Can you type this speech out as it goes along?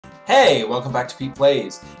Hey, welcome back to Pete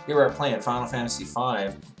Plays. Here we're playing Final Fantasy V,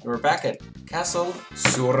 and we're back at Castle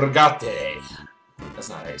Surgate. That's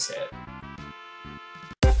not how you say it.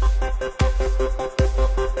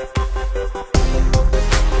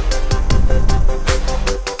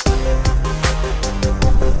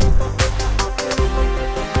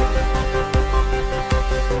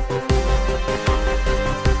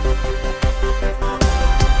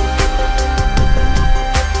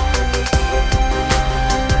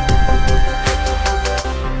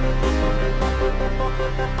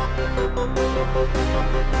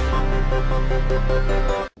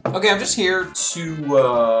 Okay, I'm just here to,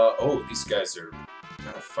 oh, these guys are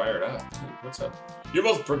kind of fired up. Dude, what's up? You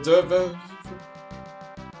must protect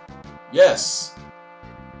Yes.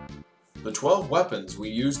 The 12 weapons we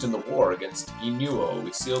used in the war against Inuo,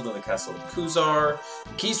 we sealed in the castle of Kuzar.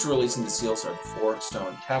 The keys to releasing the seals are the 4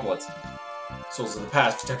 stone tablets. Souls of the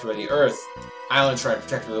past, protected by the earth. Island shrine,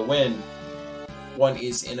 protected by the wind. One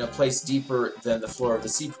is in a place deeper than the floor of the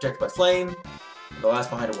sea, protected by flame. And the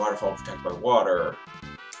last behind a waterfall, protected by water.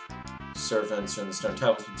 Servants in the stone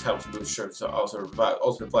tablets, move shirts also revive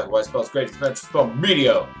ultimate black and white spells, greatest magic spell,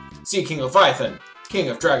 Meteor! Sea King Leviathan, King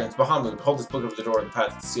of Dragons, Bahamut, hold this book over the door and the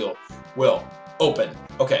path of the seal will open.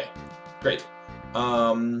 Okay, great.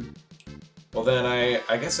 Well then I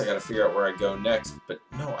guess I gotta figure out where I go next, but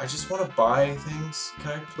no, I just want to buy things.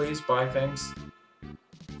 Can I please buy things?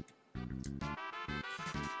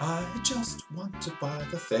 I just want to buy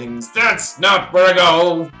the things. That's not where I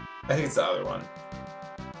go! I think it's the other one.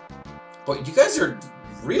 But you guys are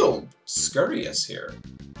real scurrious here.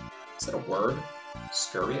 Is that a word?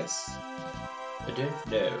 Scurrious? I don't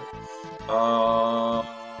know.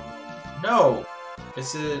 No.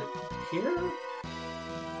 Is it here?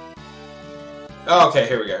 Oh, okay,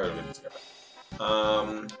 here we go.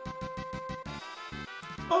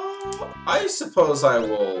 I suppose I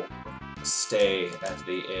will stay at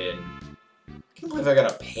the inn. I can't believe I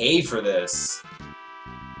gotta pay for this.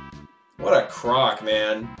 What a crock,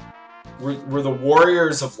 man. We're the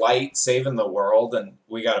warriors of light saving the world, and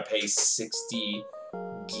we gotta pay 60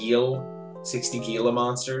 Gila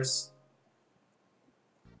monsters.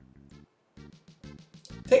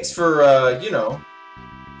 Thanks for, you know,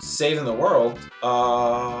 saving the world.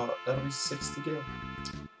 That'll be 60 Gil.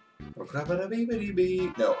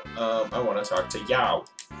 No, I want to talk to Yao.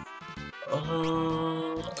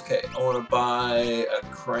 Okay, I want to buy a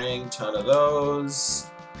crang ton of those.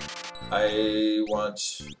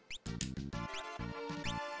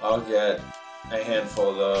 I'll get a handful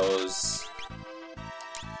of those.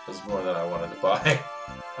 That's more than I wanted to buy.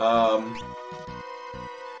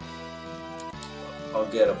 I'll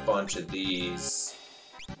get a bunch of these.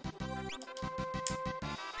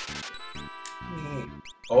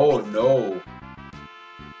 Oh no.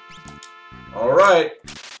 Alright.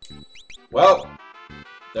 Well,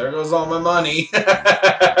 there goes all my money.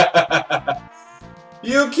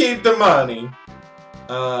 You keep the money.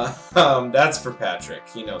 That's for Patrick.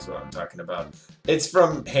 He knows what I'm talking about. It's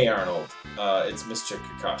from Hey Arnold. It's Mr.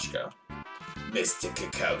 Kokoschka. Mr.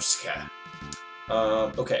 Kokoschka.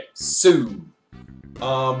 Okay, so,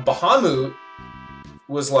 Bahamut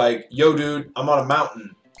was like, yo dude, I'm on a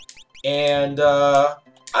mountain. And, I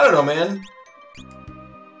don't know, man.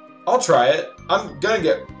 I'll try it. I'm gonna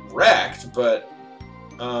get wrecked, but,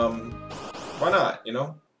 why not, you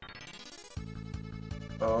know?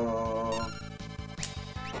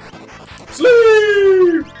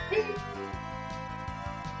 Sleep!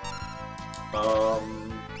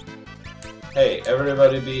 Hey,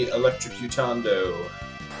 everybody be electrocutando.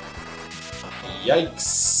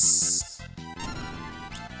 Yikes.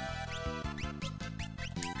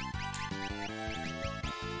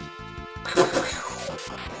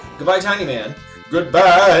 Goodbye, Tiny Man.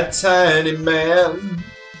 Goodbye, Tiny Man.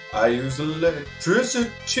 I use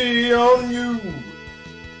electricity on you.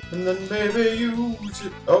 And then maybe use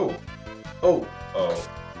it. Oh,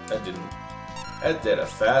 that did a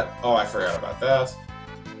fat. Oh, I forgot about that.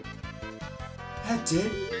 That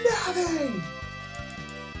did nothing.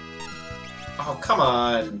 Oh, come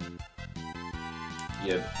on.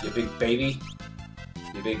 You big baby.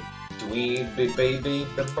 You big dweeb, big baby.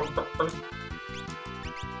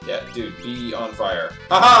 Yeah, dude, be on fire.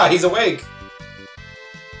 Haha, he's awake.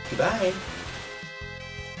 Goodbye.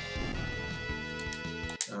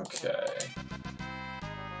 Okay.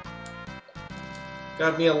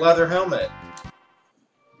 Got me a leather helmet.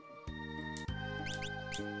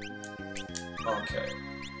 Okay.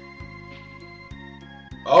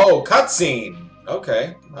 Oh, cutscene!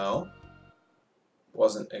 Okay, well.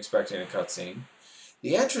 Wasn't expecting a cutscene.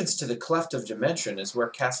 The entrance to the Cleft of Dimension is where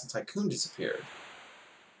Castle Tycoon disappeared.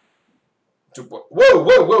 Whoa,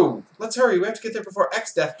 whoa, whoa! Let's hurry. We have to get there before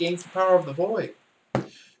X-Death gains the power of the void.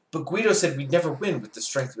 But Guido said we'd never win with the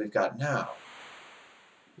strength we've got now.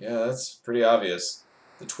 Yeah, that's pretty obvious.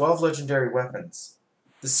 The 12 legendary weapons.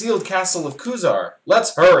 The sealed castle of Kuzar.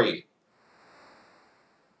 Let's hurry!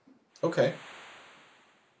 Okay.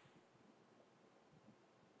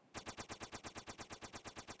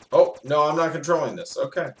 Oh, no, I'm not controlling this.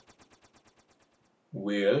 Okay.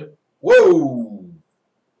 Well. Whoa!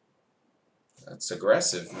 That's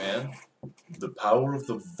aggressive, man. The power of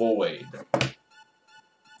the void.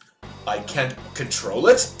 I can't control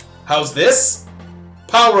it? How's this?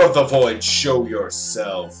 Power of the void, show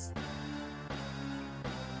yourself.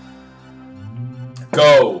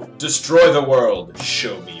 Go, destroy the world,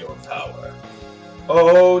 show me your power.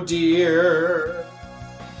 Oh dear,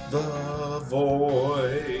 the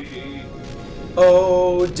void.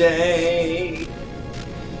 Oh dang.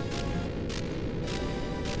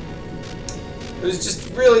 It was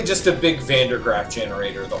just really just a big Vandergraaf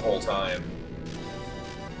generator the whole time.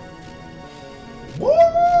 Whoa!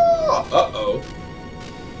 Uh-oh.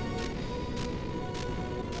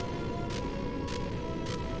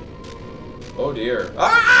 Oh dear.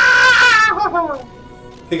 Ah!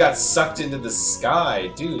 He got sucked into the sky.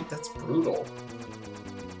 Dude, that's brutal.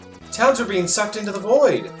 Towns are being sucked into the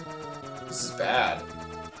void. This is bad.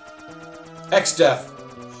 X-Death.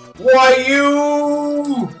 Why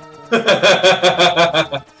you?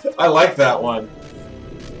 I like that one.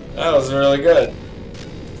 That was really good.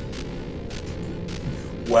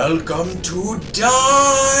 Welcome to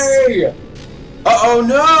die! Uh-oh,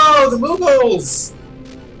 no! The Mughals!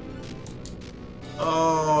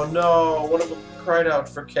 Oh, no. One of them cried out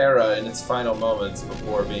for Kara in its final moments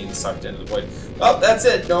before being sucked into the void. Oh, that's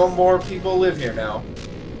it. No more people live here now.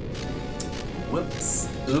 Whoops.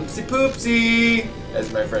 Oopsie poopsie,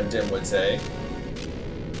 as my friend Tim would say.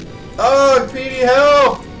 Oh, Petey,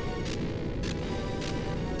 help!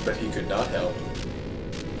 But he could not help.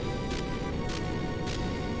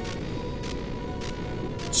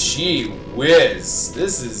 Gee whiz.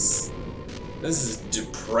 This is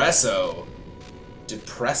depresso.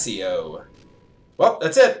 Depressio. Well,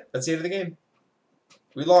 that's it. That's the end of the game.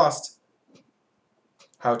 We lost.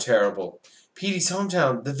 How terrible. Petey's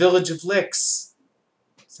hometown, the village of Licks.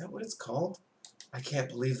 Is that what it's called? I can't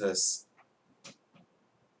believe this.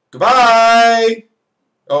 Goodbye!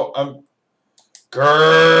 Oh,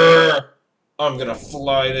 Grrr! I'm gonna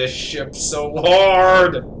fly this ship so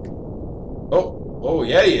hard! Oh,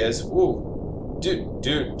 yeah he is. Ooh. Dude,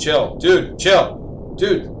 chill. Dude, chill.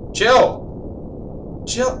 Dude, chill!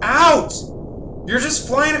 Chill out! You're just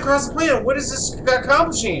flying across the planet. What is this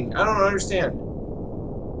accomplishing? I don't understand.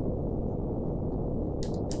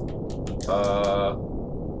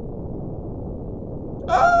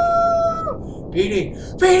 Petey!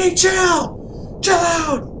 Petey, chill! Chill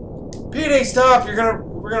out! Petey, stop! We're gonna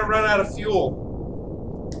run out of fuel.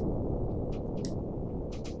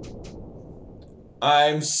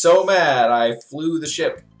 I'm so mad I flew the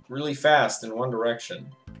ship really fast in one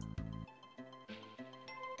direction.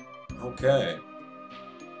 Okay.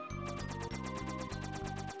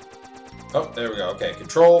 Oh, there we go. Okay,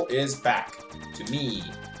 control is back to me.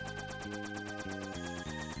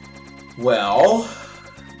 Well,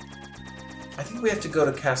 I think we have to go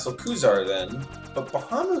to Castle Kuzar then, but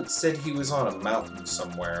Bahamut said he was on a mountain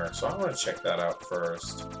somewhere, so I want to check that out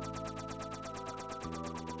first.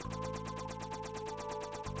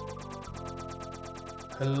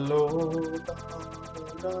 Hello,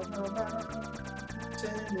 Bahamut on a mountain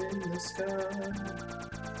in the sky,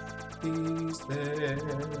 he's there.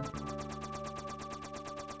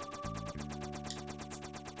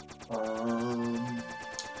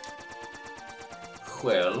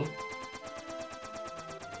 Well,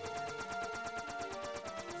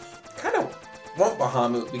 kind of want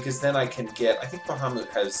Bahamut because then I can get, I think Bahamut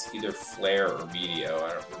has either Flare or Meteor, I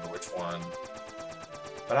don't remember which one.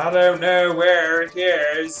 But I don't know where it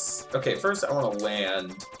is. Okay, first I want to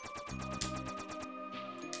land.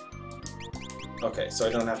 Okay, so I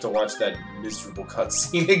don't have to watch that miserable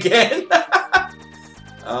cutscene again.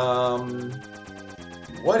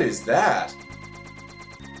 What is that?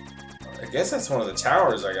 I guess that's one of the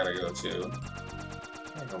towers I gotta go to.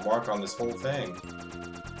 I can walk on this whole thing.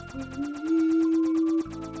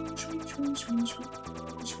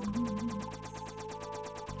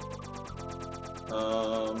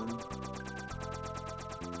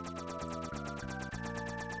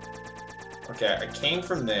 Okay, I came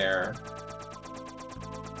from there.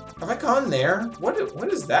 Have I gone there? What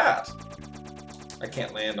is that? I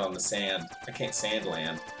can't land on the sand. I can't sand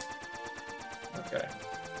land. Okay.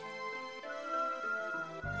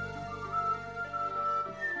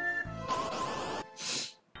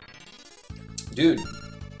 Dude.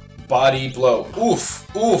 Body blow. Oof.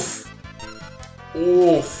 Oof.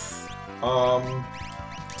 Oof.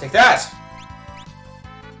 Take that.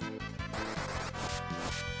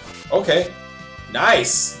 Okay.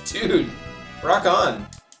 Nice. Dude. Rock on.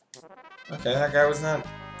 Okay, that guy was not...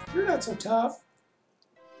 You're not so tough.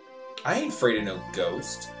 I ain't afraid of no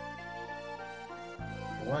ghost.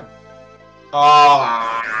 What?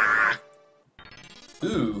 Ah!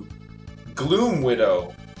 Ooh. Gloom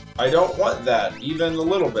Widow. I don't want that, even a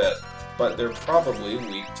little bit. But they're probably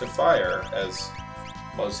weak to fire, as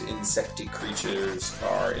most insecty creatures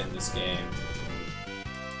are in this game.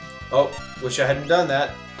 Oh, wish I hadn't done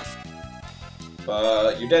that.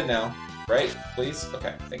 But you're dead now, right? Please?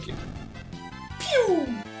 Okay, thank you. Pew!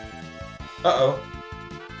 Uh-oh.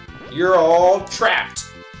 You're all trapped.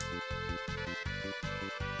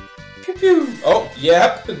 Pew pew! Oh,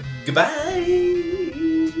 yep. Goodbye!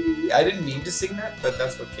 I didn't mean to sing that, but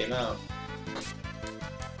that's what came out.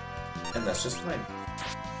 And that's just fine.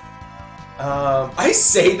 I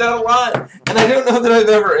say that a lot, and I don't know that I've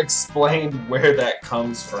ever explained where that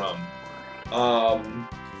comes from.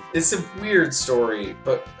 It's a weird story,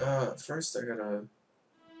 but first I gotta...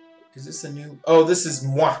 Is this a new... Oh, this is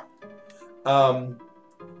moi.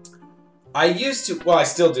 I used to... Well, I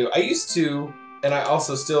still do. I used to, and I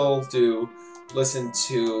also still do, listen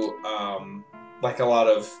to, like, a lot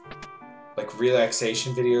of, like,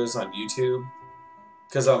 relaxation videos on YouTube.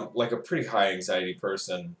 Because I'm, like, a pretty high anxiety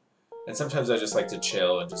person. And sometimes I just like to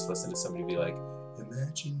chill and just listen to somebody be like,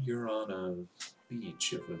 imagine you're on a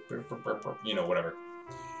beach of a... You know, whatever.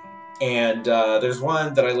 And there's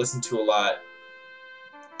one that I listen to a lot.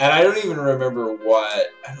 And I don't even remember what...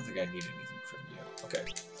 I don't think I need anything from you. Okay.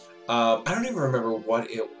 I don't even remember what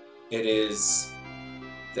it is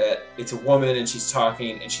that... It's a woman and she's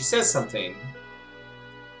talking and she says something.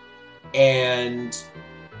 And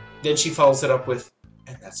then she follows it up with,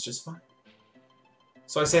 and that's just fine.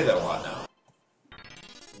 So I say that a lot now.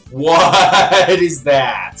 What is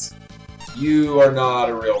that? You are not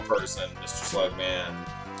a real person, Mr. Slugman.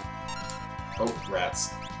 Oh, rats.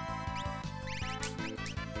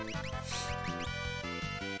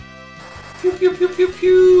 Pew pew pew pew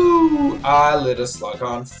pew! I lit a slug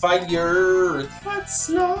on fire. That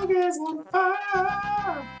slug is on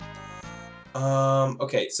fire.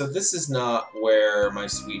 Okay, so this is not where my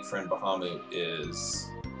sweet friend Bahamut is.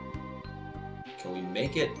 Can we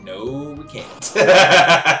make it? No, we can't.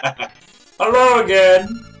 Hello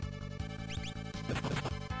again!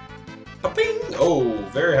 Bing! Oh,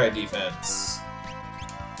 very high defense.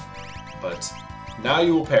 But now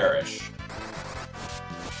you will perish.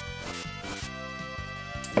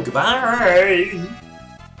 Goodbye!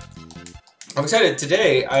 I'm excited.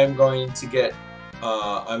 Today I'm going to get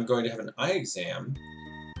I'm going to have an eye exam.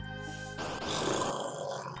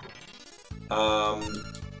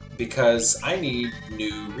 Because I need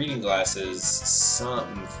new reading glasses,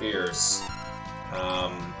 something fierce.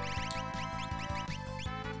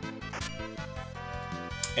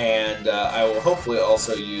 And I will hopefully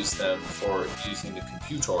also use them for using the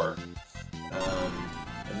computer.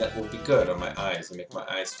 And that will be good on my eyes and make my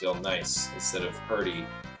eyes feel nice instead of hurty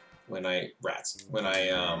when I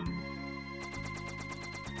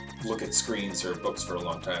look at screens or books for a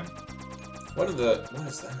long time. What is that?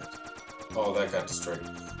 Oh, that got destroyed.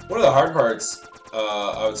 One of the hard parts,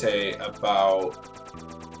 I would say, about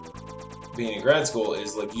being in grad school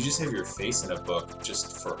is, like, you just have your face in a book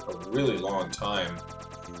just for a really long time,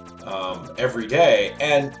 every day,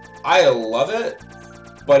 and I love it,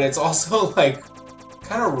 but it's also, like,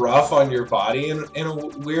 kind of rough on your body in a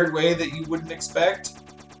weird way that you wouldn't expect.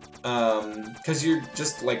 Because you're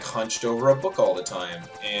just, like, hunched over a book all the time,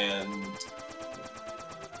 and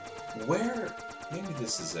maybe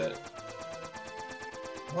this is it.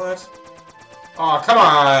 What? Aw, come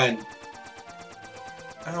on!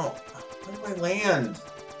 Where do I land?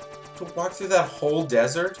 To walk through that whole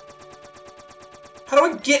desert? How do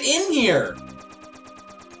I get in here?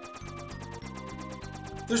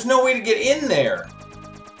 There's no way to get in there!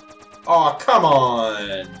 Aw, come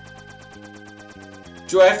on!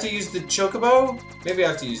 Do I have to use the chocobo? Maybe I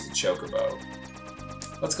have to use the chocobo.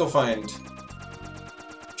 Let's go find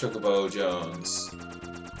Chocobo Jones.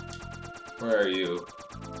 Where are you?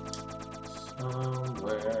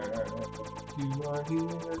 Somewhere you are here.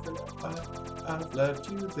 I've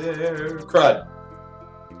left you there. Crud.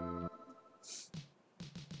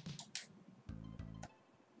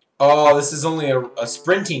 Oh, this is only a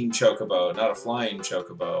sprinting chocobo, not a flying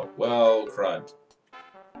chocobo. Well, crud.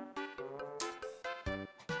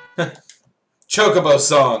 Chocobo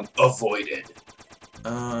song avoided.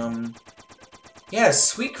 Yeah,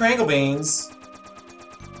 sweet Crangle Beans.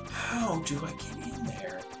 How do I get in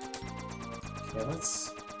there? Okay,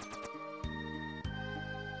 let's...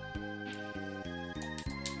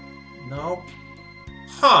 Nope.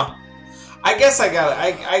 Huh. I guess I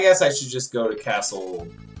guess I should just go to Castle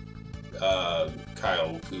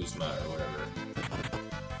Kyle Kuzma or whatever.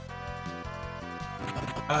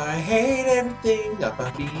 I hate everything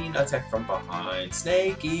about being attacked from behind.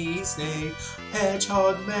 Snakey snake,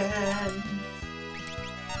 hedgehog man.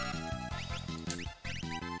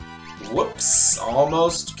 Whoops!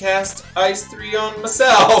 Almost cast Ice 3 on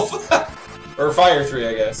myself! Or Fire 3,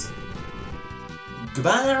 I guess.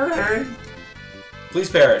 Goodbye! Please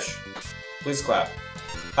perish. Please clap.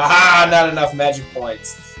 Haha! Not enough magic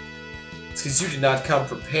points. It's because you did not come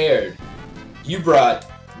prepared. You brought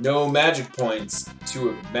no magic points to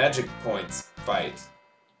a magic points fight.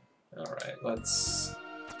 Alright, let's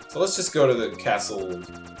just go to the Castle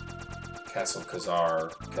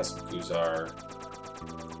Kuzar.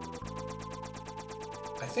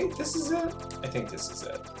 I think this is it. I think this is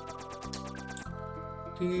it.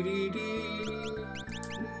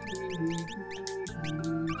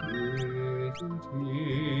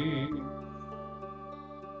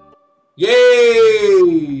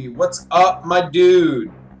 Yay! What's up, my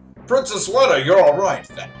dude? Princess Letta, you're alright.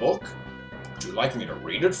 That book? Would you like me to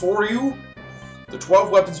read it for you? The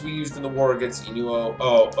 12 weapons we used in the war against Inuo.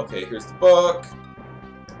 Oh, okay, here's the book.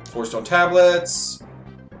 4 stone tablets.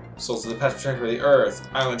 Souls of the past protector of the earth.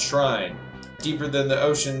 Island shrine. Deeper than the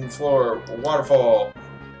ocean floor. Waterfall.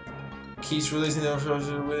 Keys releasing the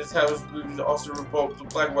with its tablets. Also revolt the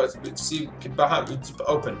black whites. See behind it's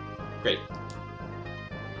open. Great.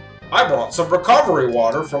 I brought some recovery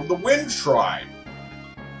water from the wind shrine.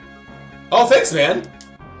 Oh, thanks, man.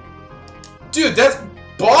 Dude, that's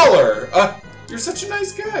baller. You're such a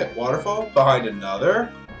nice guy. Waterfall behind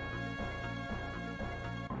another.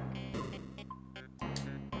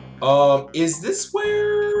 Is this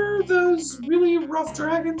where those really rough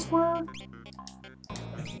dragons were?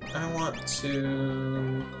 I think I want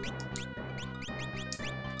to...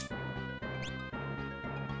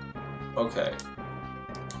 Okay.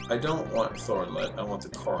 I don't want Thornlet, I want the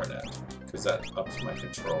Coronet, because that ups my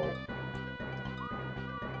control.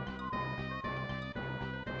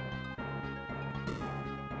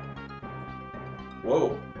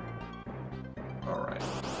 Whoa. Alright.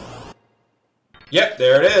 Yep,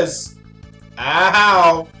 there it is.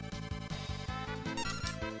 Ow!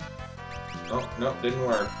 Oh, no, didn't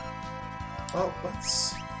work. Well,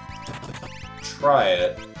 let's try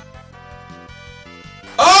it.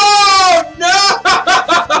 Oh, no!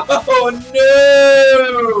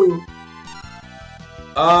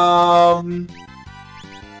 No!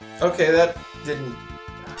 Okay, that didn't...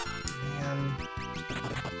 Man...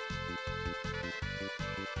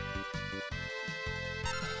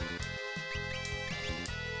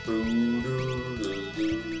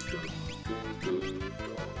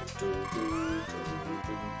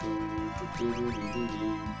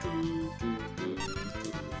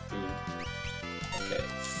 Okay,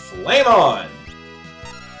 flame on!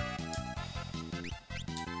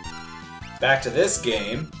 Back to this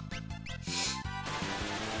game.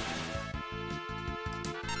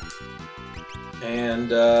 And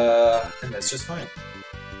that's just fine.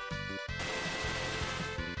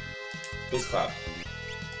 Please clap.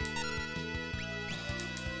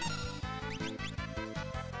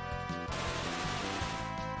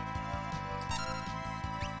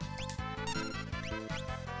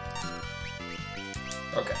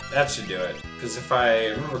 Okay, that should do it. Because if I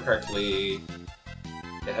remember correctly,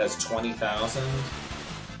 it has 20,000.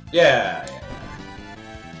 Yeah.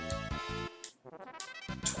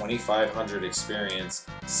 2,500 experience.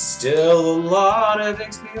 Still a lot of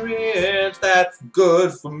experience. That's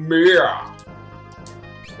good for me.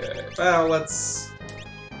 Okay, well, let's...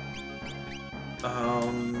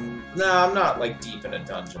 No, I'm not, like, deep in a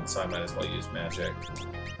dungeon, so I might as well use magic.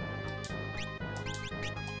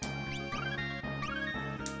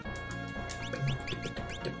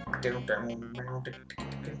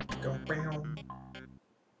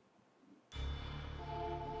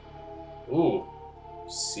 Ooh.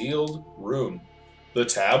 Sealed room. The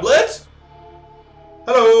tablet?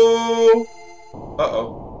 Hello!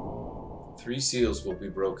 Uh-oh. 3 seals will be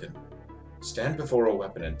broken. Stand before a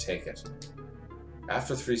weapon and take it.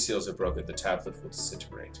 After 3 seals are broken, the tablet will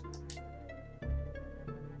disintegrate.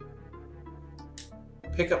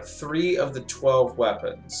 Pick up 3 of the 12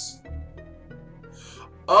 weapons.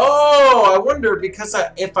 Oh, I wonder, because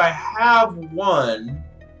if I have 1...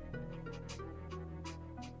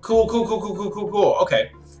 Cool.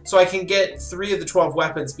 Okay. So I can get 3 of the 12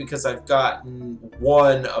 weapons because I've gotten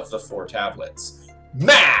 1 of the 4 tablets.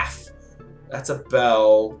 Math! That's a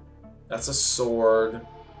bell. That's a sword.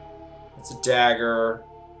 That's a dagger.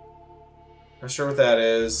 Not sure what that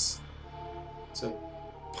is. It's a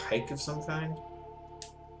pike of some kind.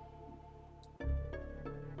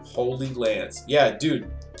 Holy Lance. Yeah,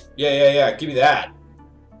 dude. Yeah. Give me that. I'm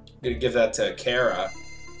gonna give that to Kara.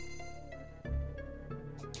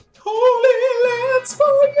 Holy Lance for you!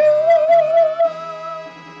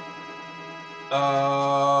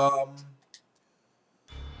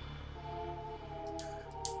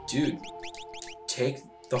 Dude. Take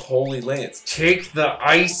the Holy Lance. Take the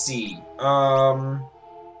Icy. Oh,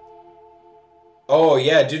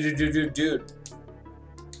 yeah. Dude.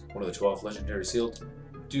 One of the 12 legendary sealed.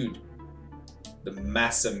 Dude. The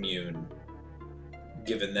Massamune.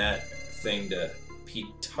 Giving that thing to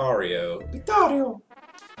Pitario.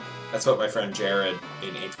 That's what my friend Jared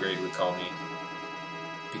in 8th grade would call me.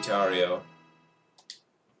 Pitario.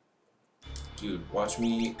 Dude, watch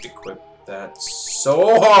me equip that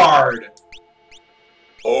so hard!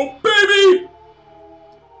 Oh, baby!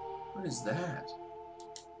 What is that?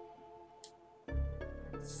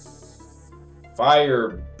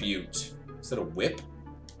 Fire Butte. Is that a whip?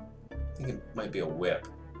 I think it might be a whip.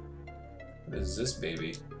 What is this,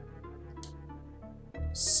 baby?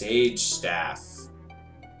 Sage Staff.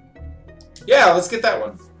 Yeah, let's get that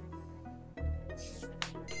one.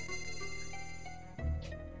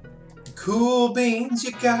 Cool beans,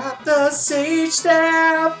 you got the Sage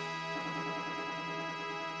Staff.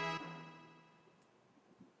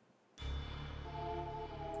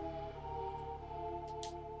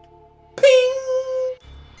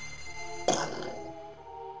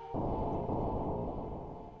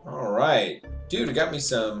 Alright. Dude, it got me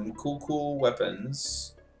some cool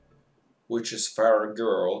weapons. Which is fire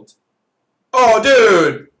girl. Oh,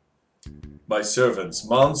 dude! My servants,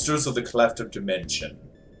 monsters of the cleft of dimension.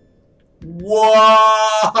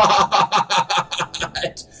 What?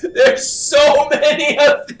 There's so many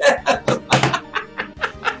of them!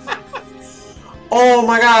 Oh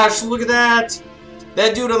my gosh, look at that!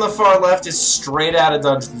 That dude on the far left is straight out of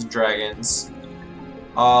Dungeons & Dragons.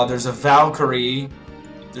 There's a Valkyrie.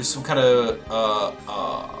 There's some kind of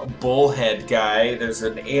bullhead guy. There's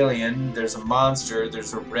an alien. There's a monster.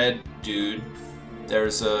 There's a red dude.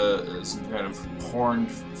 There's some kind of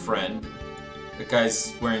horned friend. The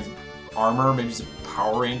guy's wearing armor. Maybe he's a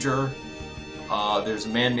Power Ranger. There's a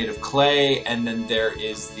man made of clay, and then there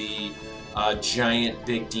is the giant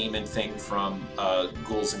big demon thing from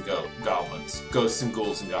Ghouls and Goblins. Ghosts and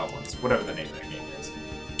Ghouls and Goblins. Whatever the name of their game is.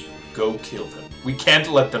 Go kill them. We can't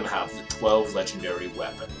let them have the 12 legendary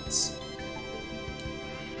weapons.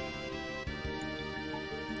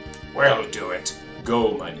 Well, do it.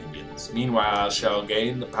 Go, my minions. Meanwhile, I shall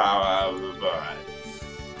gain the power of the vine.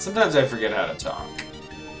 Sometimes I forget how to talk.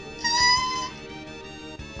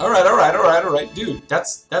 Alright. Dude,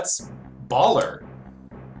 that's baller.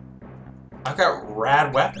 I've got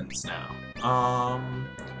rad weapons now.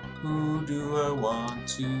 Who do I want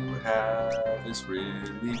to have this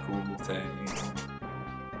really cool thing?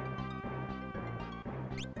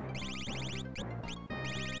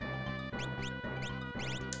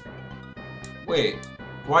 Wait,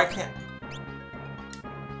 why can't...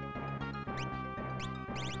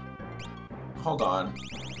 Hold on.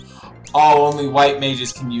 Oh, only white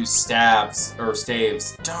mages can use stabs, or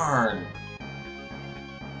staves. Darn.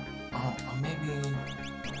 Oh, maybe...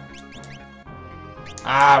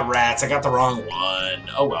 Ah, rats, I got the wrong one.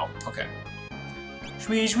 Oh well, okay.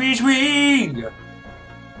 Shwee!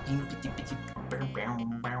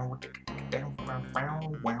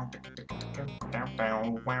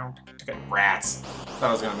 Rats. Thought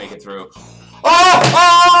I was gonna make it through.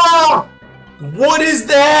 Oh! What is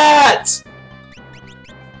that?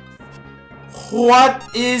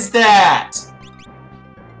 What is that?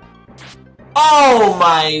 Oh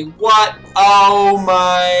my, what? Oh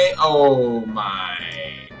my.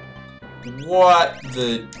 What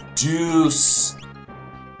the deuce?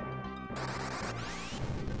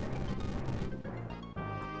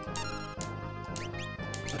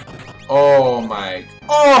 Oh my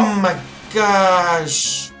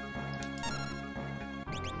gosh.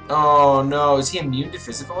 Oh no, is he immune to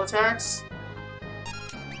physical attacks?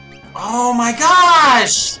 Oh my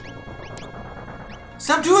gosh!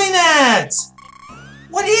 Stop doing that!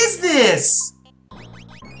 What is this?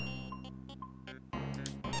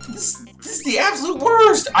 This is the absolute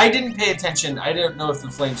worst! I didn't pay attention. I didn't know if the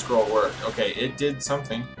flame scroll worked. Okay, it did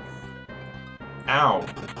something. Ow.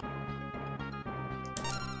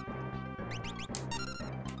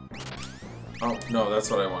 Oh, no,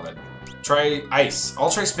 that's what I wanted. Try ice.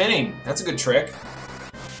 I'll try spinning. That's a good trick.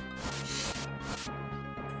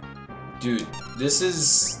 Dude, this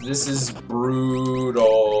is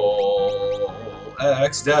brutal.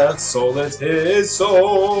 X-Death's soul, it's his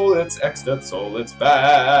soul. It's X-Death's soul, it's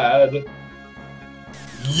bad.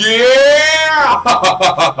 Yeah!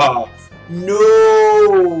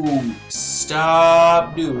 No!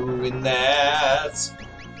 Stop doing that.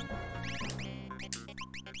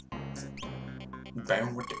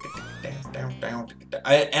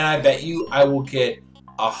 And I bet you I will get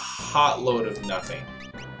a hot load of nothing.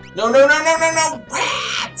 No, no, no, no, no, no!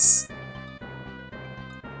 Rats!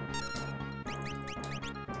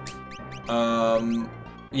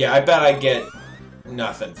 Yeah, I bet I get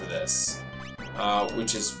nothing for this.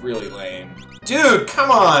 Which is really lame. Dude, come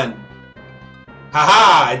on!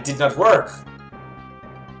 Haha! It did not work!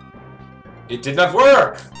 It did not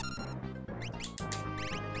work!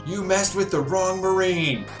 You messed with the wrong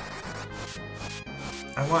Marine!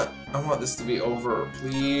 I want this to be over,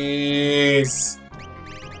 please!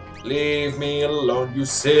 Leave me alone, you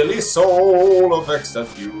silly soul of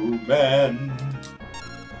X-Death human!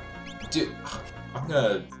 Dude, I'm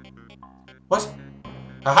gonna... What?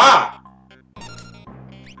 Haha!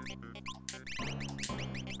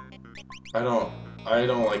 I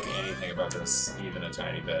don't like anything about this, even a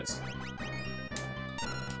tiny bit.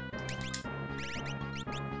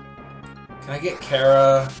 Can I get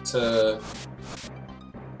Kara to...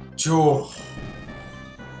 Jewel.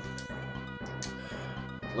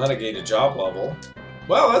 Litigate a job level.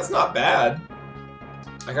 Well, that's not bad.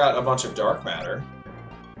 I got a bunch of dark matter.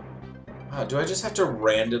 Do I just have to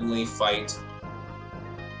randomly fight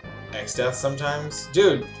X-Death sometimes?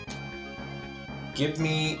 Dude, give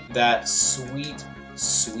me that sweet,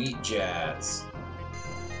 sweet jazz.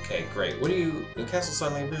 Okay, great. What do you... The castle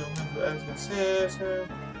suddenly...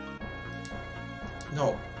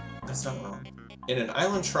 No, that's not wrong. In an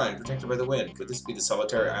island shrine protected by the wind. Could this be the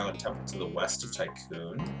solitary island temple to the west of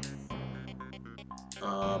Tycoon?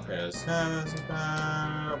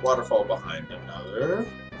 Waterfall behind another.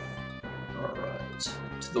 Alright.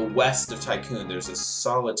 To the west of Tycoon, there's a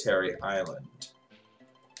solitary island.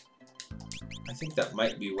 I think that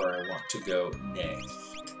might be where I want to go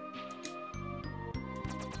next.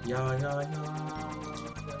 Ya ya ya ya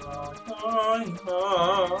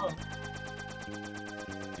ya.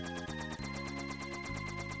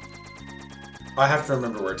 I have to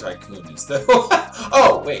remember where Tycoon is, though.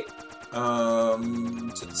 Oh, wait.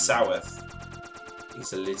 To the south.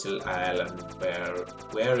 It's a little island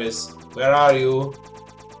where are you?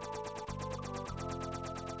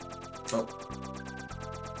 Oh.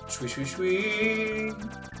 Shwee, shwee, shwee.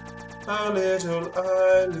 A little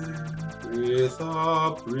island with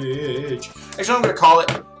a bridge. Actually, I'm going to call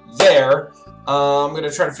it there. I'm going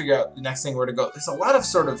to try to figure out the next thing where to go. There's a lot of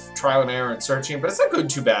sort of trial and error and searching, but it's not going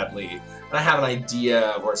too badly. And I have an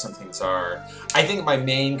idea of where some things are. I think my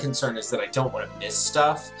main concern is that I don't want to miss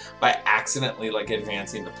stuff by accidentally like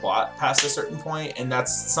advancing the plot past a certain point, and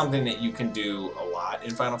that's something that you can do a lot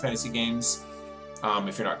in Final Fantasy games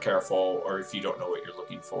if you're not careful or if you don't know what you're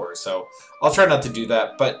looking for. So I'll try not to do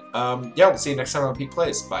that, but yeah, we'll see you next time on Pete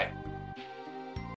Plays. Bye.